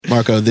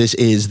Marco, this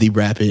is the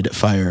rapid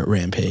fire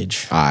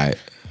rampage. All right,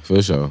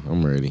 for sure.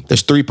 I'm ready.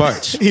 There's 3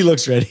 parts. He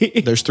looks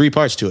ready. There's 3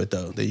 parts to it,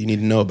 though, that you need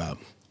to know about.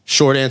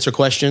 Short answer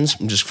questions,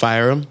 just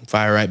fire them,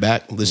 fire right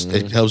back. This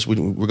it helps.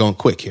 We're going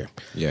quick here.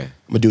 Yeah. I'm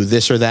gonna do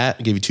this or that.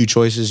 I'll give you 2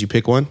 choices. You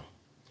pick one,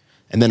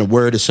 and then a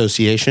word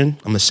association.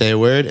 I'm gonna say a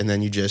word, and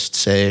then you just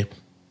say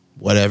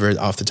whatever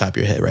off the top of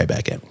your head right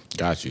back in.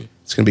 Got you.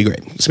 It's gonna be great.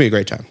 It's gonna be a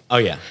great time. Oh,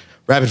 yeah.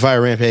 Rapid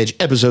Fire Rampage,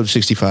 episode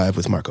 65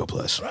 with Marco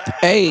Plus.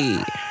 Hey,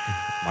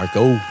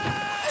 Marco.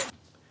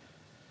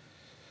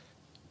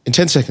 In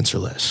 10 seconds or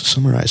less,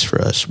 summarize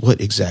for us what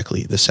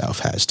exactly the South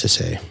has to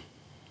say.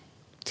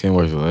 10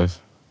 words or less.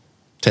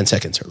 10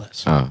 seconds or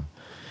less. Oh.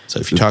 So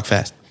if you talk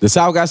fast. The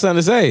South got something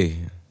to say.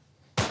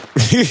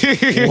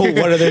 Well,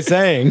 what are they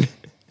saying?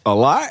 A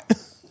lot.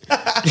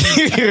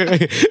 He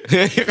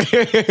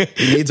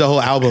needs a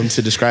whole album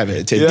to describe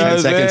it. 10 Yeah,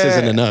 seconds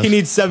isn't enough. He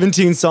needs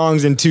 17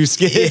 songs and 2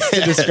 skits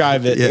to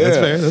describe it. Yeah, that's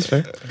fair. That's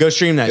fair. Go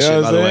stream that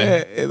shit, by the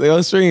way.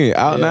 Go stream it.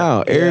 Out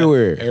now.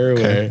 Everywhere.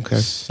 Everywhere. Okay.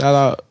 Shout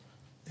out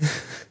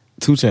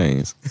 2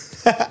 Chainz.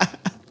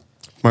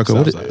 Marco,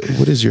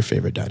 what is your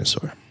favorite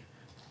dinosaur?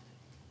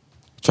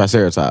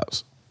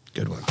 Triceratops.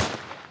 Good one.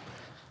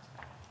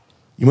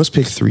 You must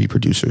pick 3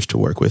 producers to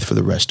work with for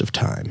the rest of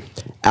time.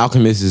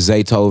 Alchemist is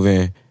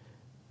Zaytoven.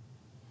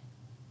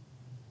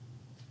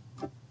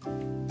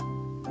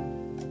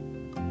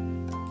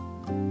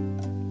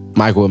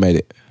 Michael made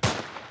it.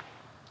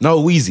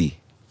 No, Wheezy.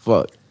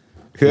 Fuck.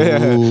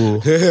 Ooh.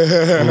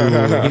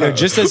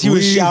 Just as he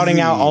was shouting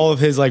out all of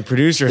his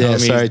producer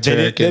homies, sorry,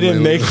 they Turk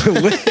didn't make the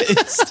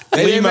list.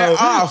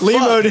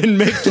 Limo didn't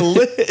make the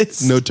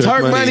list. No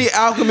Turk Money,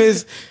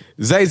 Alchemist,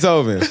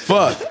 Zaytoven.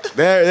 Fuck.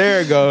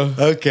 There it go.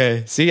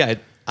 Okay. See,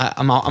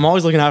 I'm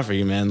always looking out for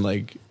you, man.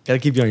 Gotta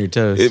keep you on your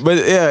toes. But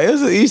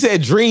yeah, you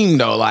said Dream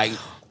though.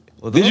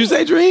 Did you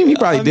say Dream? He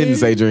probably didn't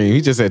say Dream.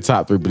 He just said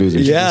top 3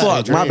 producers. Yeah,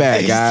 Fuck, my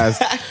bad, guys.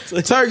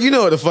 Exactly. Turk, you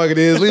know what the fuck it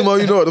is. Limo,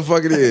 you know what the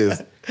fuck it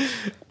is.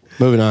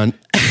 Moving on.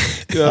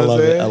 You know what I'm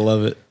saying? I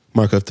love it.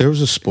 Marco, if there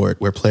was a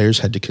sport where players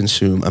had to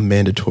consume a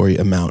mandatory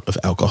amount of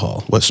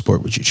alcohol, what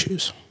sport would you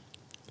choose?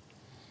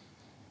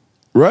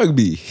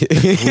 Rugby.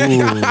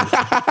 Violent.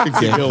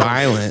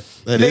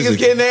 Niggas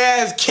getting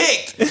their ass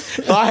kicked.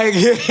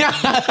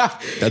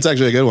 That's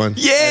actually a good one.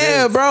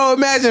 Yeah, bro.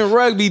 Imagine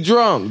rugby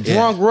drunk.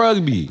 Drunk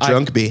rugby.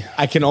 Drunk B.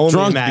 I can only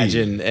Drunk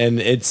imagine, and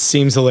it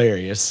seems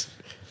hilarious.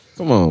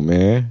 Come on,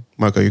 man.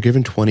 Marco, you're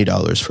given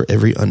 $20 for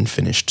every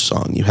unfinished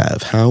song you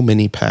have. How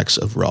many packs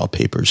of raw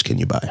papers can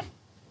you buy?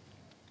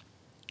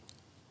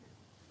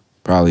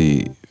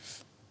 Probably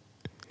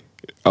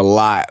a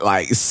lot,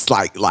 like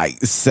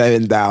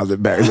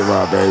 7,000 bags of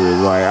raw papers.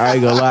 I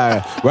ain't gonna lie,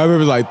 raw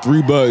papers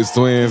 $3,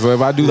 twin. So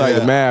if I do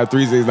the math,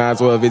 3, 6, 9,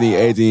 12, 15,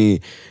 18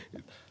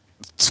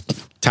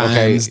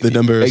 times the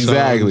number of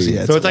exactly. songs.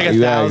 Yeah, So it's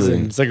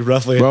 1,000. It's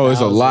roughly bro. 1,000.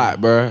 It's a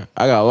lot, bro.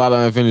 I got a lot of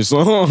unfinished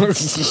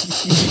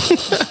songs.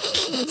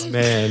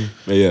 Man.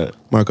 Yeah,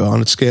 Marco,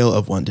 on a scale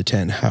of 1 to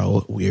 10,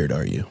 how weird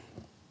are you?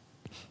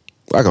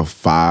 like a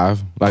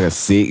 5, like a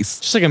 6.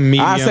 Just a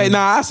medium. I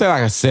say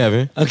like a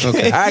 7.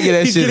 Okay. I get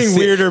that He's shit getting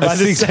weirder by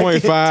the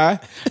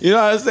 6.5. You know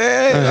what I'm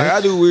saying?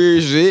 I do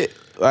weird shit.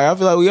 I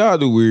feel like we all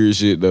do weird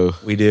shit though.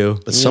 We do.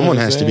 But someone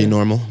has to be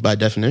normal by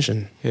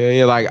definition.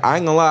 Yeah. I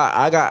ain't gonna lie.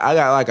 I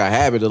got a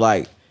habit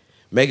of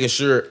making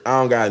sure I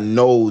don't got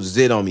no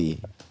zit on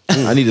me.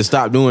 I need to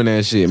stop doing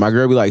that shit. My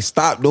girl be like,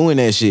 stop doing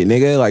that shit,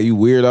 nigga. You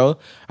weirdo.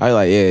 I be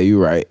like, yeah,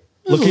 you right.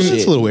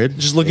 It's a little weird.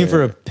 Just looking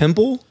for a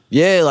pimple?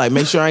 Yeah,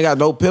 make sure I ain't got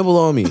no pimple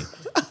on me.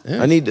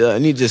 Yeah. I need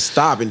to just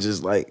stop and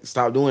just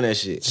stop doing that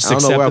shit. Just I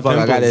don't know where the fuck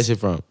I got pimples. that shit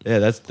from. Yeah,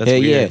 that's Hell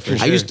weird. For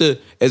sure. I used to.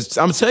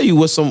 I'm telling you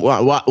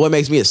what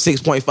makes me a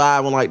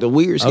 6.5 on the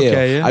weird scale.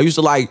 Okay, yeah. I used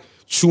to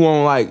chew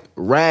on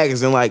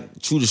rags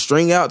and chew the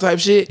string out type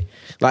shit.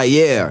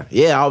 Yeah,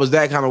 I was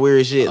that kind of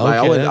weird shit.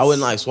 Okay, I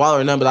wouldn't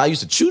swallow none, but I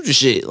used to chew the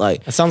shit.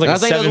 That sounds like I a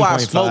think that's why I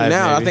smoke 7.5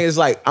 now. maybe. I think it's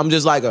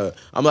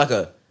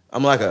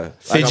I'm like a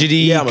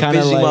fidgety I'm a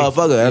kinda fidgety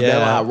motherfucker. yeah.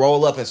 That's why I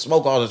roll up and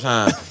smoke all the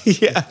time.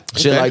 Yeah.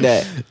 Shit like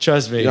that.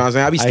 Trust me. You know what I'm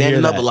saying? I be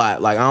standing up a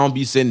lot. I don't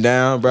be sitting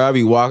down, bro. I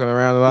be walking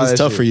around a lot. It's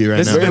tough for you right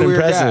This now. has been Very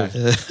weird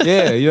impressive. guy.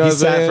 Yeah, you know what I'm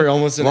Sat saying? for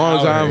almost an long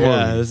hour. time.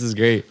 Yeah, this is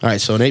great. All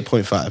right, so an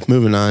 8.5.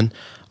 Moving on.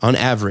 On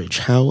average,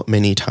 how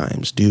many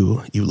times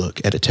do you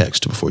look at a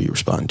text before you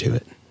respond to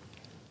it?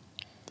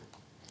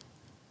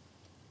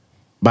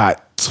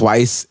 About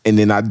twice, and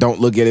then I don't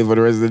look at it for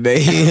the rest of the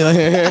day.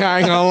 I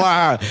ain't gonna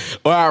lie.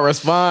 Or I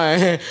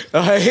respond.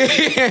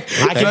 I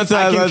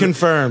can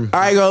confirm.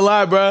 I ain't gonna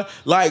lie,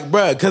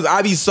 bro. Cause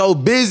I be so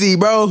busy,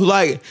 bro.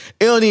 It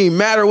don't even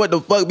matter what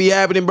the fuck be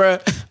happening, bro.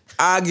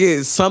 I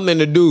get something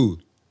to do.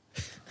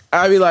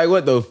 I be like,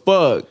 what the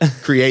fuck?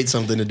 Create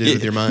something to do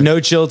with your mind. No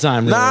chill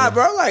time. Really. Nah,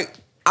 bro.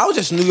 I was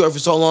just in New York for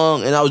so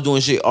long, and I was doing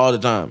shit all the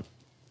time.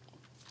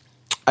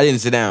 I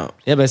didn't sit down.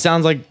 Yeah, but it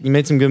sounds like you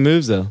made some good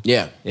moves though.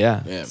 Yeah.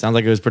 Sounds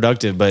like it was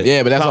productive, but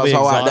that's probably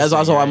also why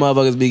exhausting, right?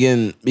 motherfuckers be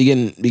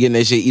getting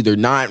that shit either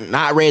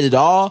not read at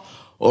all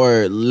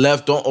or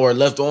left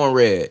on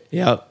red.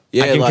 Yep.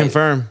 Yeah, I can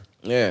confirm.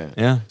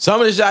 Yeah. Some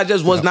of the shit I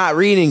just was not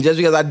reading just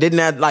because I didn't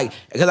have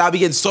because I be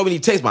getting so many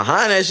texts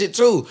behind that shit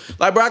too.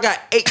 Like, bro, I got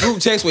 8 group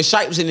texts with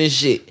shipes in this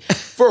shit.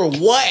 For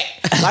what?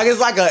 Like, it's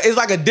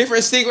like a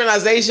different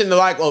synchronization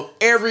of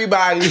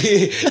everybody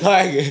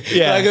like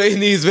in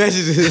these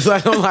messages.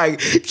 Like, I'm like,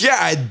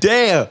 God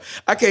damn,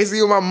 I can't see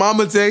what my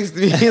mama texted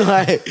me.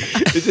 Like,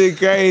 this shit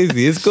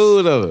crazy. It's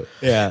cool though.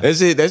 Yeah. That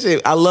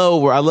shit. I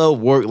love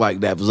work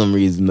like that for some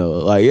reason though.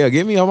 Like, yeah,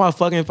 get me on my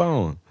fucking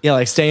phone. Yeah,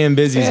 like staying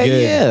busy is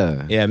good.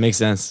 Yeah. Yeah, it makes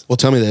sense. Well,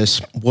 tell me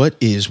this. What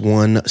is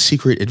one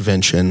secret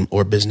invention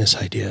or business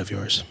idea of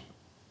yours?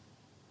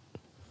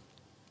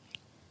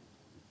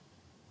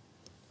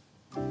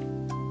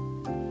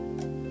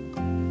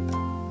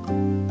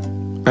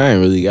 I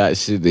ain't really got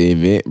shit to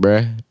invent,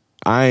 bruh.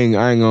 I ain't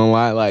gonna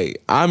lie.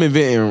 Like, I'm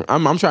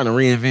trying to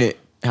reinvent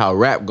how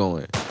rap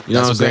going. You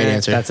know what I'm saying?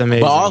 Answer. That's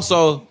amazing. But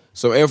also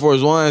some Air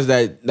Force Ones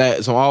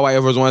some all white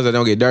Air Force Ones that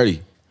don't get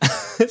dirty.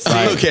 Okay,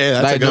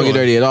 that's a good don't one. get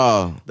dirty at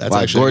all. That's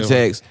like actually a good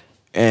Gore-Tex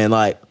and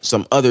like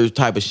some other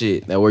type of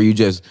shit where you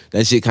just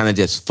that shit kind of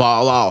just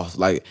fall off.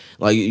 Like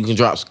you can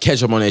drop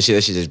ketchup on that shit.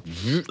 That shit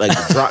just like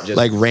drop just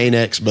Like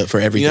Rain-X, but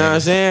for everything. you know what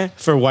I'm saying?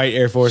 For white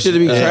Air Force. Should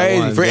be crazy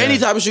ones, for any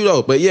type of shoe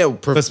though. But yeah,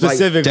 But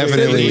specifically,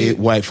 Definitely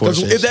white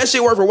forces. if that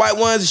shit work for white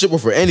ones, it should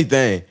work for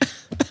anything.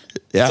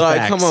 Yeah. Like,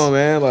 Facts. come on,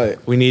 man.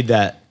 Like, we need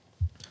that.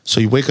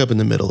 So you wake up in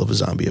the middle of a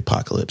zombie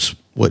apocalypse.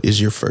 What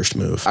is your first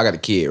move? I got a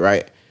kid,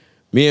 right?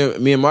 Me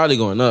and Marley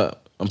going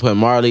up. I'm putting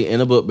Marley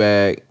in a book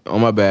bag on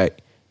my back.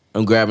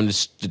 I'm grabbing the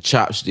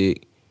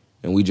chopstick,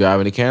 and we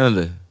driving to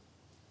Canada.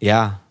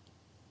 Yeah.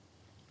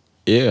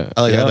 Yeah.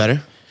 I like that Yeah.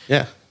 better.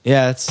 Yeah.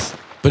 Yeah, it's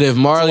But if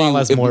Marley, lot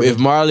less morbid. if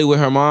Marley with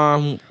her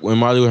mom,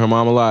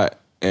 a lot,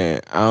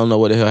 and I don't know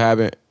what the hell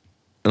happened,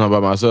 and I'm by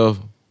myself.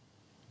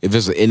 If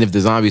the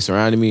zombies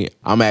surrounding me,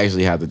 I'm gonna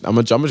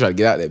try to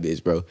get out that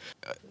bitch, bro.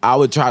 I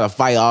would try to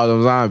fight all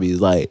them zombies,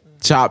 like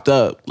chopped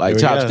up, like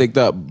There we chopsticked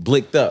up,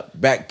 blicked up,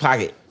 back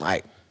pocket,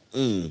 like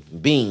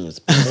beans.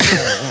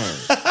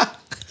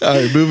 All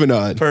right, moving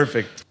on.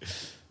 perfect.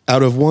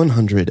 Out of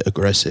 100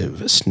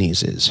 aggressive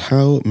sneezes,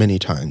 how many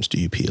times do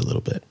you pee a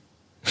little bit?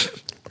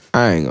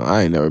 I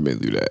ain't never been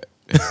through that.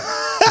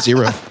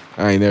 0.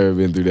 I ain't never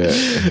been through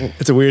that.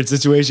 It's a weird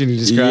situation you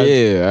described.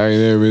 Yeah, I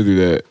ain't never been through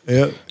that.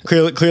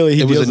 Yep. Clearly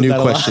he It was deals a new with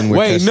that question. lot. We're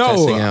Wait, no,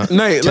 testing out.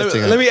 Nate.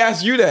 Testing out. Let me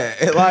ask you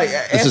that. Like,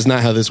 This is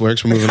not how this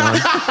works. We're moving on.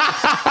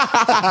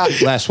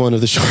 Last one of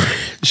the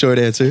short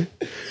answer.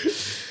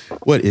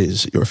 What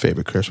is your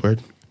favorite curse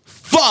word?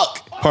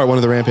 fuck. Part 1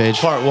 of the Rampage.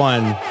 Part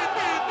 1,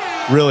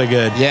 really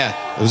good.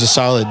 Yeah, it was a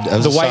solid.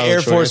 The white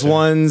Air Force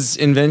One's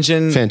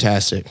invention.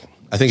 Fantastic.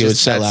 I think it would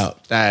sell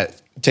out.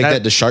 Take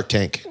that to Shark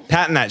Tank.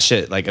 Patent that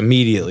shit like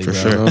immediately, For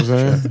bro. sure. You know what I'm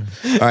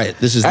saying? All right,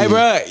 this is Hey, the,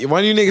 bro, one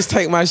of you niggas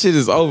take my shit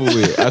is over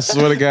with. I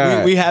swear to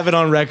God. We have it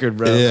on record,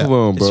 bro. Yeah. Come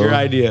on, bro. It's your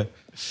idea.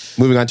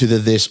 moving on to the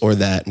this or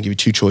that, and give you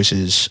 2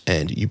 choices,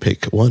 and you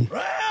pick one.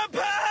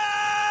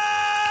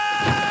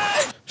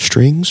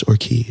 Strings or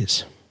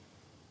keys?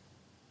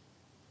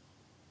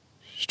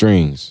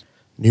 Strings.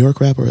 New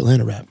York rap or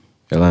Atlanta rap?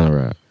 Atlanta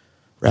rap.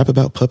 Rap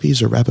about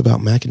puppies or rap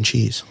about mac and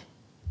cheese?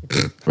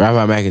 Rap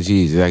about mac and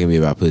cheese. That can be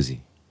about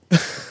pussy.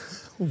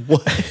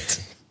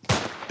 What?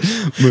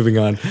 Moving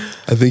on.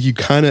 I think you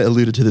kind of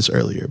alluded to this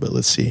earlier, but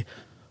let's see.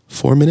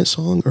 4-minute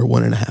song or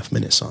 1.5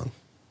 minute song?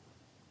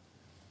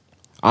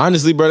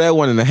 Honestly, bro, that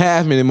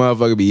 1.5 minute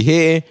motherfucker be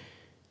hitting.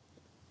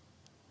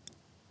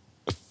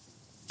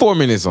 4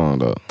 minutes on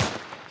though.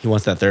 He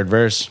wants that third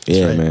verse.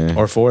 Yeah, That's man.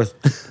 Or fourth.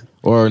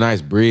 Or a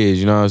nice bridge,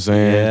 you know what I'm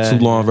saying? Yeah. 2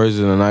 long verses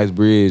and a nice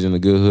bridge and a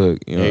good hook.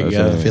 You know There what you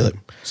I'm go. saying? I feel it.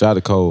 Shout out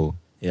to Cole.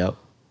 Yep.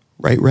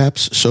 Write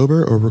raps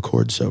sober or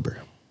record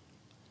sober?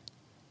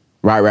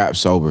 Right rap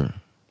sober.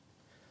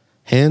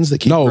 Hands that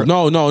keep... No.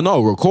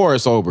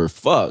 Record sober.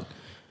 Fuck.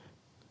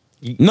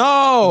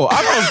 No,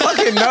 I don't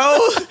fucking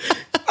know.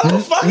 I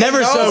don't fucking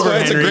Never know. sober.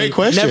 That's a Henry. great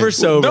question. Never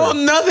sober. No,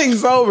 nothing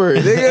sober.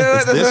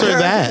 Nigga. This or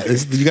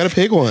that. You got to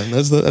pick one.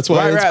 That's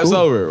why Right it's rap cool.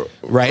 sober.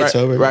 Right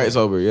sober? Right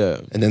sober,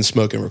 yeah. And then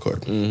smoke and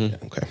record. Yeah,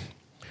 okay.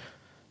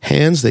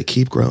 Hands that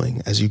keep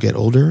growing as you get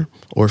older,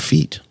 or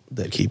feet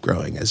that keep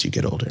growing as you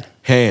get older?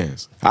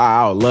 Hands.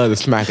 I would love to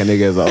smack a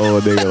nigga as an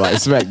old nigga. Like,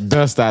 smack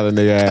dust out of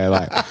nigga ass.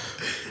 Like,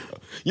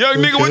 young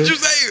nigga, what you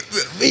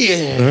say?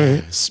 Yeah.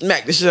 Right.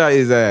 Smack the shit out of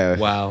his ass.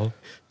 Wow.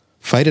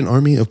 Fight an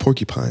army of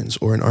porcupines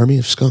or an army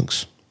of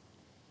skunks?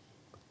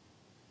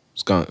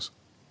 Skunks.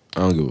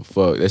 I don't give a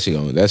fuck. That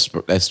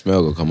shit that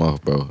smell gonna come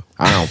off, bro.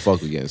 I don't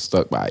fuck with getting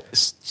stuck by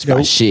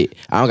shit.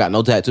 I don't got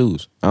no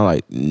tattoos. I don't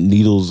like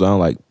needles. I don't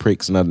like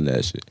pricks. None of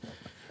that shit.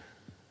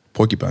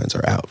 Porcupines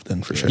are out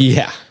then for sure.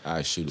 Yeah.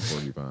 I shoot a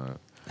porcupine.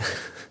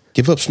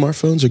 Give up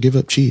smartphones or give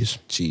up cheese?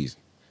 Cheese.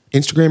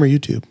 Instagram or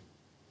YouTube?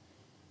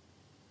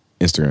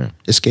 Instagram.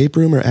 Escape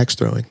room or axe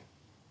throwing?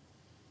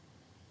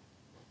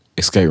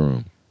 Escape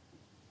room.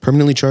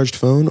 Permanently charged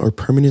phone or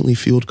permanently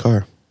fueled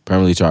car?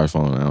 Permanently charged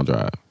phone. I don't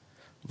drive.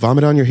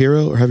 Vomit on your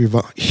hero or have your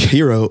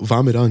hero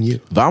vomit on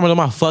you? Vomit on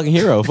my fucking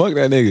hero. Fuck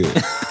that nigga.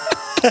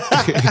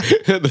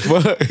 the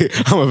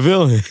fuck? I'm a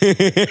villain.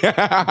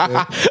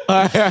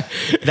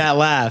 That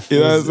laugh. You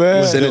know what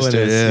I'm saying?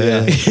 Sinister.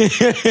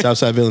 Yeah.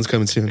 Southside villains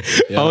coming soon.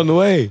 On the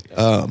way.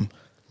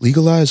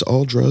 Legalize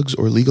all drugs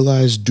or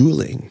legalize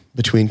dueling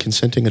between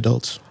consenting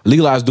adults.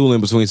 Legalize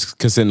dueling between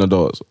consenting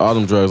adults. All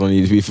them drugs don't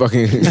need to be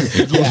fucking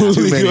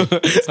legal.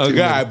 Oh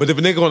God! But if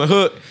a nigga on the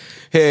hook,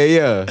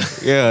 hell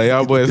yeah,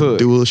 y'all boys hook.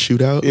 Dual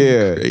shootout.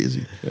 Yeah,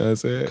 Crazy. You know what I'm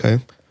saying? Okay.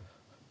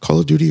 Call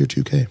of Duty or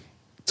 2K?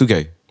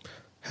 2K.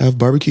 Have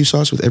barbecue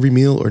sauce with every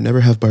meal or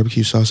never have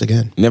barbecue sauce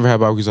again? Never have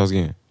barbecue sauce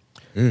again.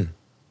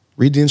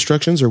 Read the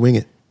instructions or wing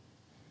it?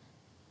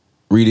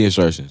 Read the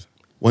instructions.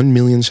 1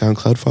 million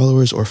SoundCloud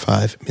followers or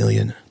 5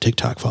 million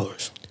TikTok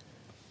followers?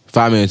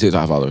 5 million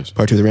TikTok followers.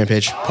 Part 2 of the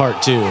Rampage.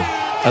 Part 2.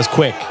 That was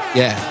quick.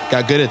 Yeah,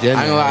 got good at the end.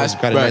 I ain't gonna lie,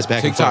 Got a nice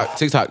back and forth.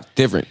 TikTok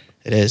different.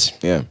 It is.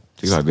 Yeah,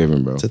 TikTok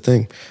different, bro. It's a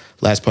thing.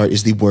 Last part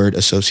is the word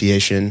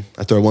association.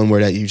 I throw one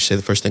word at you, say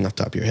the first thing off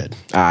the top of your head.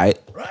 All right.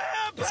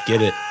 Let's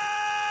get it.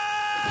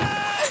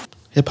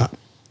 Hip hop.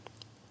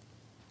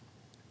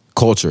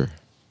 Culture.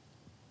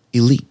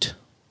 Elite.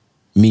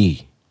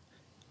 Me.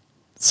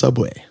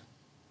 Subway.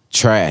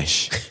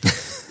 Trash.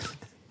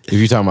 If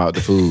you're talking about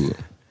the food.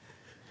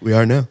 We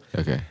are now.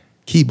 Okay.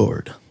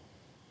 Keyboard.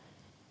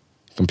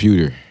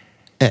 Computer.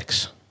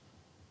 X.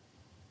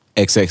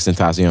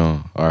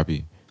 XXXtentacion.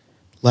 RP.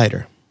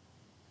 Lighter.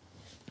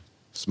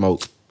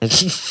 Smoke.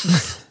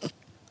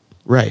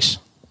 Rice.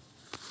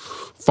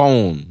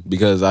 Phone.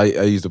 Because I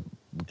used to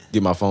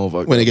get my phone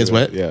fucked When up. it gets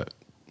wet? Yeah.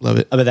 Love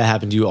it. I bet that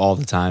happened to you all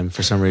the time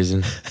for some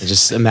reason. I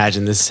just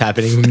imagine this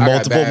happening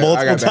multiple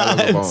I got bad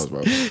times. phones,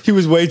 bro. He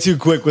was way too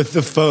quick with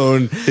the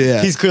phone. Yeah.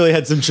 He's clearly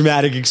had some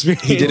traumatic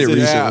experience. He did it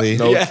recently.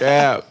 No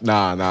cap.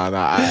 Nah.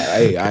 I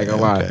ain't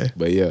gonna lie. Okay.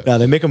 But yeah. No,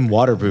 they make them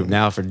waterproof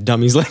now for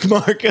dummies like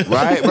Mark.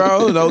 Right,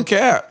 bro? No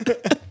cap.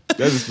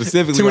 That's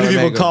specifically Too many why I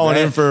people make them calling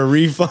mad. in for a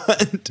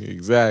refund.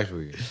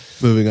 Exactly.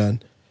 Moving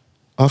on.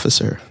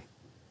 Officer.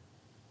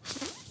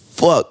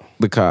 Fuck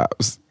the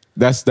cops.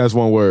 That's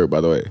one word, by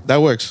the way.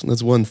 That works.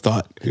 That's one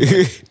thought.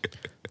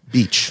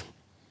 Beach.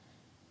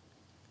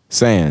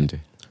 Sand.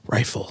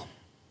 Rifle.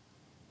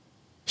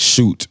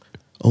 Shoot.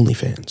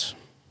 OnlyFans.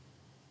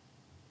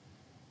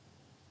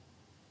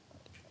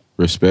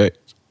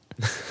 Respect.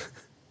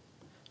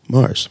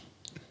 Mars.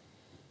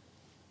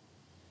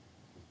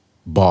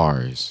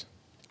 Bars.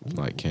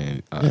 Like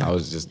I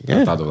was just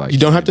I thought of like You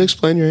don't have to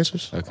explain your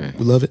answers. Okay.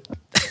 We love it.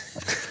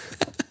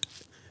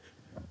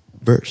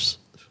 Verse.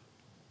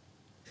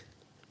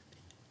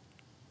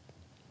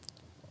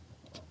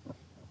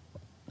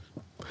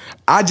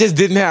 I just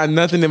didn't have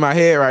nothing in my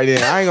head right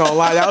then. I ain't gonna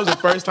lie. That was the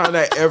first time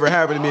that ever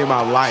happened to me in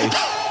my life.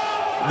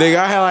 Nigga,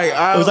 I had like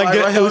It was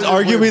like it was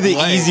arguably the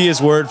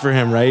easiest word for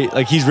him, right?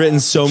 Like he's written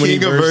so many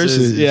King of verses.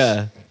 verses.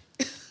 Yeah.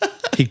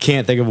 He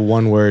can't think of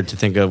one word to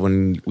think of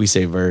when we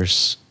say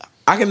verse.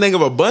 I can think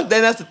of a bunch.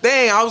 Then that's the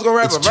thing. I was gonna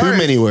rap It's a too verse.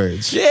 many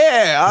words.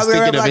 Yeah, I was He's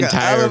gonna rap thinking of like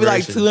entire I was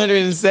like verses.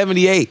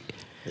 278.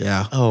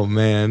 Yeah. Oh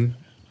man.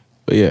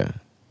 But yeah,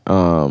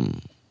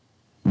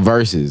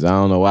 verses. I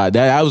don't know why.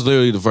 That was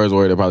literally the first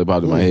word that probably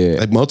popped in my head.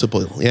 Like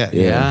multiple. Yeah.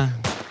 Yeah.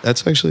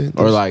 That's actually.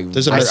 Or like,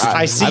 there's a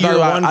I see your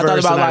one I thought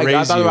verse about and I like I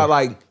raise thought you. about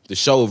like the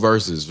show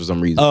Versus for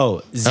some reason.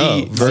 Oh,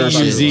 Z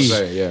verses.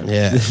 Z-U-Z. Yeah,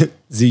 Yeah.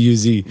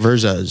 Z-U-Z.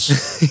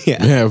 Versas.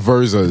 yeah,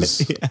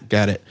 versus.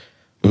 Got it.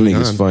 Them Moving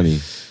niggas on. funny.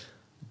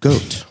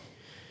 Goat.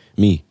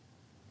 Me,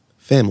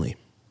 Family.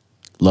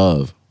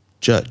 love,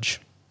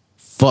 Judge.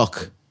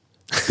 fuck,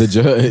 the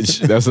judge.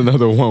 That's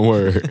another one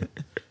word.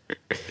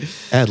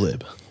 Ad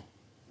lib.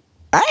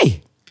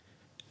 Hey.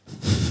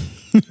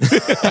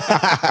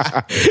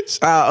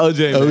 Shout out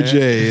OJ, man.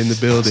 OJ in the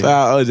building. Shout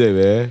out OJ,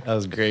 man. That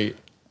was great.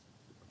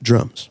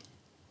 Drums.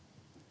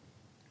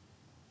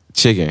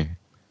 Chicken,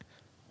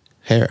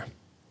 Hair.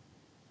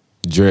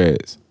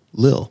 dreads,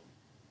 Lil.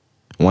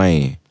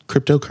 Wayne,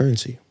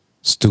 Cryptocurrency.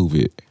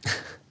 stupid,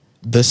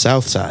 The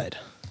South Side.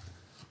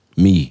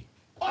 me.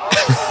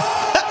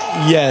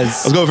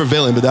 Yes. I was going for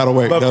villain, but that'll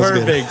work. But That was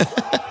good.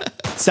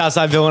 perfect.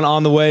 Southside Villain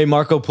on the way.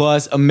 Marco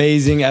Plus,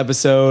 amazing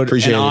episode.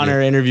 Appreciate An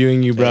honor it.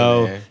 interviewing you,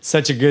 bro. Hey, man.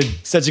 Such a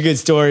good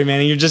story, man.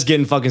 And you're just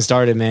getting fucking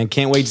started, man.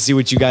 Can't wait to see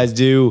what you guys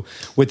do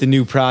with the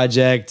new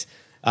project.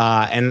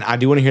 And I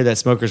do want to hear that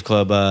Smokers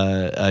Club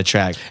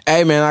track.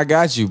 Hey, man, I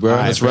got you, bro. All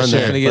right, let's run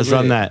that. Let's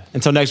run that.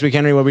 Until next week,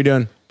 Henry. What we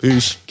doing?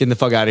 Peace. Getting the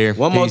fuck out of here.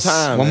 One more Peace.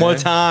 time, One man. more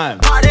time.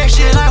 Pop that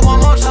shit like one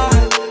more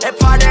time. They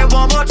pop that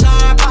one more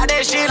time. Pop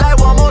that shit like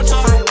one more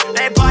time.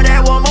 They pop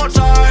that one more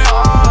time.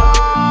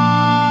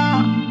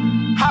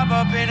 Hop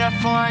up in that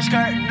foreign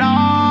skirt, no.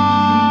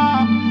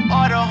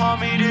 All the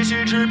homie, this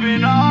shit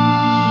tripping,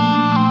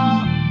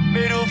 no.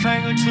 Middle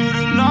finger to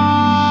the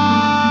law.